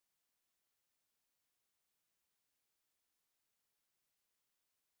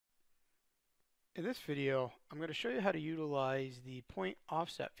In this video, I'm going to show you how to utilize the point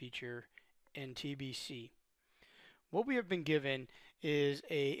offset feature in TBC. What we have been given is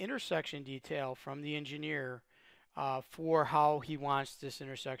a intersection detail from the engineer for how he wants this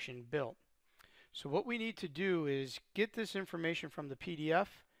intersection built. So what we need to do is get this information from the PDF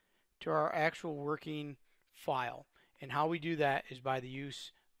to our actual working file. And how we do that is by the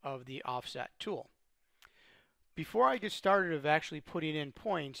use of the offset tool. Before I get started of actually putting in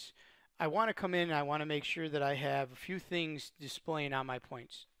points, I want to come in and I want to make sure that I have a few things displaying on my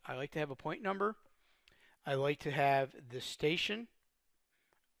points. I like to have a point number. I like to have the station,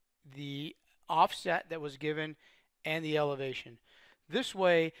 the offset that was given, and the elevation. This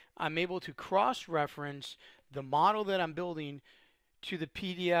way, I'm able to cross-reference the model that I'm building to the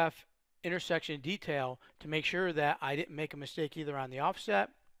PDF intersection detail to make sure that I didn't make a mistake either on the offset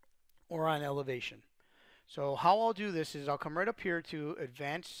or on elevation. So how I'll do this is I'll come right up here to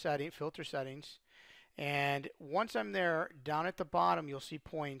advanced setting, filter settings, and once I'm there, down at the bottom you'll see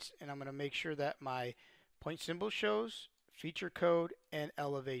points, and I'm going to make sure that my point symbol shows, feature code, and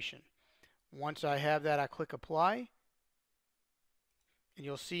elevation. Once I have that, I click apply, and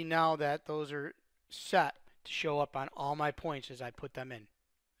you'll see now that those are set to show up on all my points as I put them in.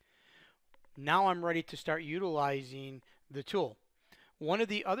 Now I'm ready to start utilizing the tool. One of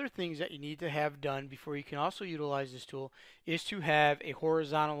the other things that you need to have done before you can also utilize this tool is to have a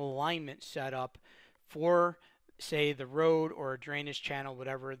horizontal alignment set up for, say, the road or a drainage channel,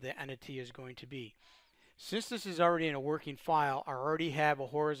 whatever the entity is going to be. Since this is already in a working file, I already have a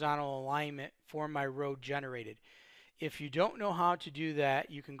horizontal alignment for my road generated. If you don't know how to do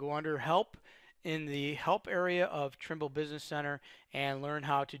that, you can go under Help in the Help area of Trimble Business Center and learn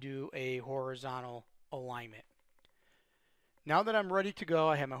how to do a horizontal alignment. Now that I'm ready to go,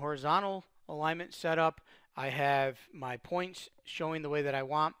 I have my horizontal alignment set up. I have my points showing the way that I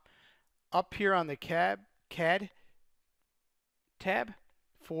want. Up here on the CAD tab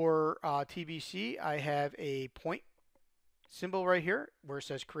for TBC, I have a point symbol right here where it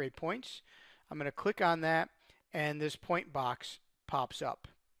says Create Points. I'm going to click on that, and this point box pops up.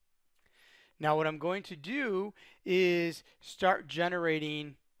 Now what I'm going to do is start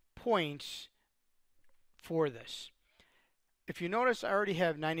generating points for this. If you notice, I already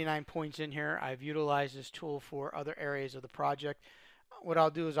have 99 points in here. I've utilized this tool for other areas of the project. What I'll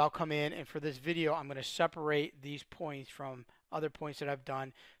do is I'll come in, and for this video I'm going to separate these points from other points that I've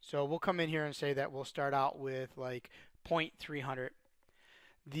done. So we'll come in here and say that we'll start out with like 0.300.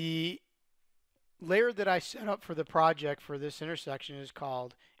 The layer that I set up for the project for this intersection is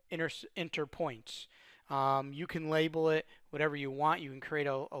called interpoints. You can label it whatever you want. You can create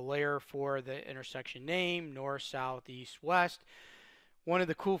a layer for the intersection name, north, south, east, west. One of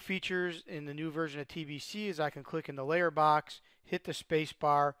the cool features in the new version of TBC is I can click in the layer box, hit the space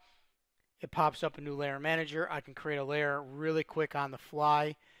bar, it pops up a new layer manager. I can create a layer really quick on the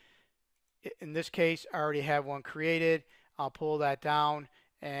fly. In this case, I already have one created. I'll pull that down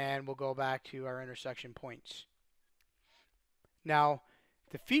and we'll go back to our intersection points. Now,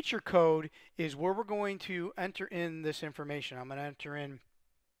 the feature code is where we're going to enter in this information. I'm going to enter in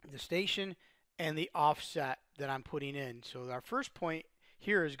the station and the offset that I'm putting in. So our first point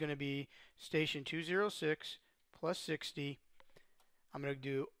here is going to be station 206 plus 60. I'm going to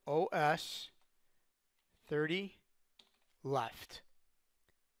do OS 30 left.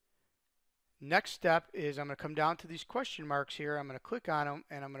 Next step is I'm going to come down to these question marks here. I'm going to click on them,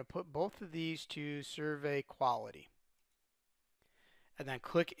 and I'm going to put both of these to survey quality. And then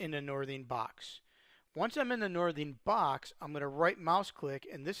click in the northern box. Once I'm in the northern box, I'm going to right mouse click,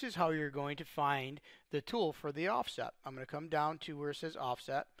 and this is how you're going to find the tool for the offset. I'm going to come down to where it says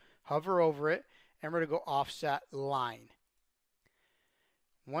offset, hover over it, and we're going to go offset line.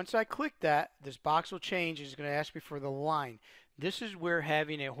 Once I click that, this box will change and it's going to ask me for the line. This is where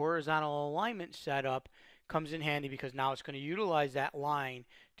having a horizontal alignment set up comes in handy, because now it's going to utilize that line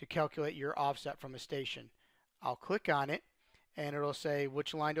to calculate your offset from a station. I'll click on it, and it'll say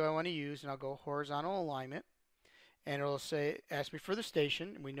which line do I want to use, and I'll go horizontal alignment, and it'll say ask me for the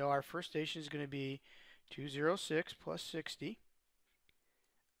station. We know our first station is going to be 206 plus 60.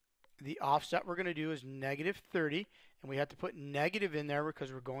 The offset we're going to do is -30, and we have to put negative in there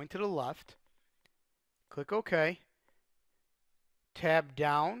because we're going to the left. Click OK. Tab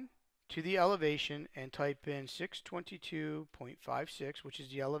down to the elevation and type in 622.56, which is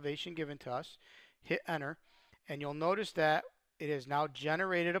the elevation given to us. Hit enter, and you'll notice that it has now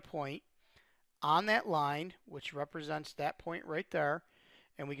generated a point on that line, which represents that point right there,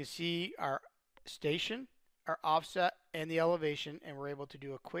 and we can see our station, our offset, and the elevation, and we're able to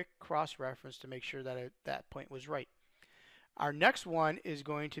do a quick cross-reference to make sure that that point was right. Our next one is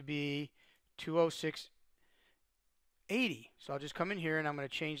going to be 206.80. So I'll just come in here and I'm going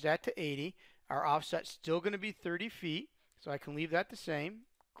to change that to 80. Our offset's still going to be 30 feet, so I can leave that the same.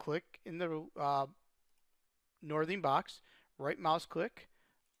 Click in the northing box, right mouse click,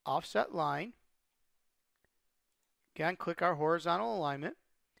 offset line. Again, click our horizontal alignment,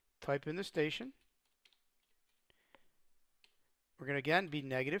 type in the station. We're going to again be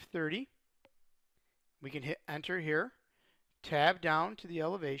 -30. We can hit enter here, tab down to the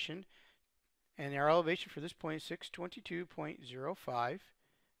elevation, and our elevation for this point is 622.05,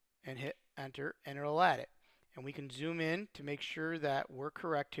 and hit enter, and it'll add it. And we can zoom in to make sure that we're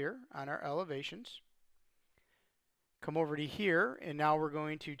correct here on our elevations. Come over to here, and now we're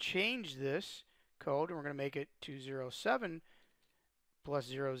going to change this code, and we're going to make it 207 plus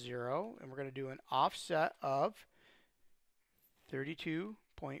 00, and we're going to do an offset of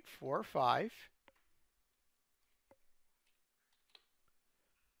 32.45.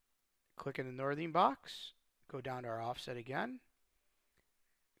 Click in the northing box, go down to our offset again,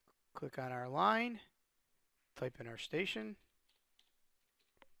 click on our line, type in our station,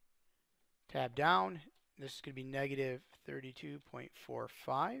 tab down. This is going to be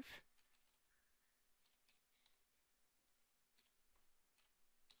 -32.45.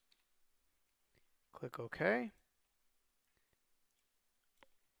 Click OK.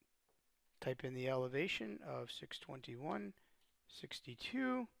 Type in the elevation of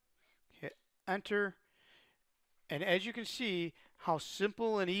 621.62. Hit enter. And as you can see how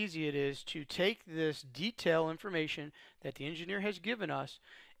simple and easy it is to take this detail information that the engineer has given us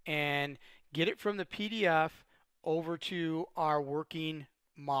and get it from the PDF over to our working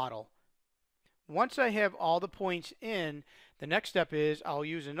model. Once I have all the points in, the next step is I'll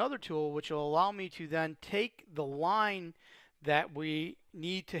use another tool which will allow me to then take the line that we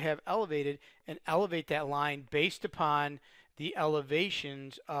need to have elevated and elevate that line based upon the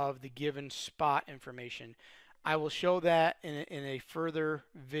elevations of the given spot information. I will show that in a further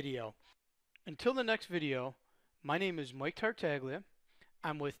video. Until the next video, my name is Mike Tartaglia.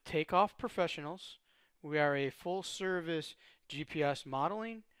 I'm with Takeoff Professionals. We are a full service GPS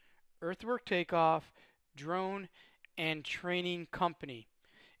modeling, earthwork takeoff, drone, and training company.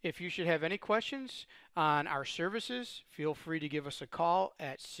 If you should have any questions on our services, feel free to give us a call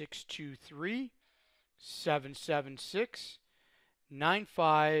at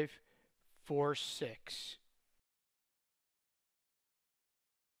 623-776-9546.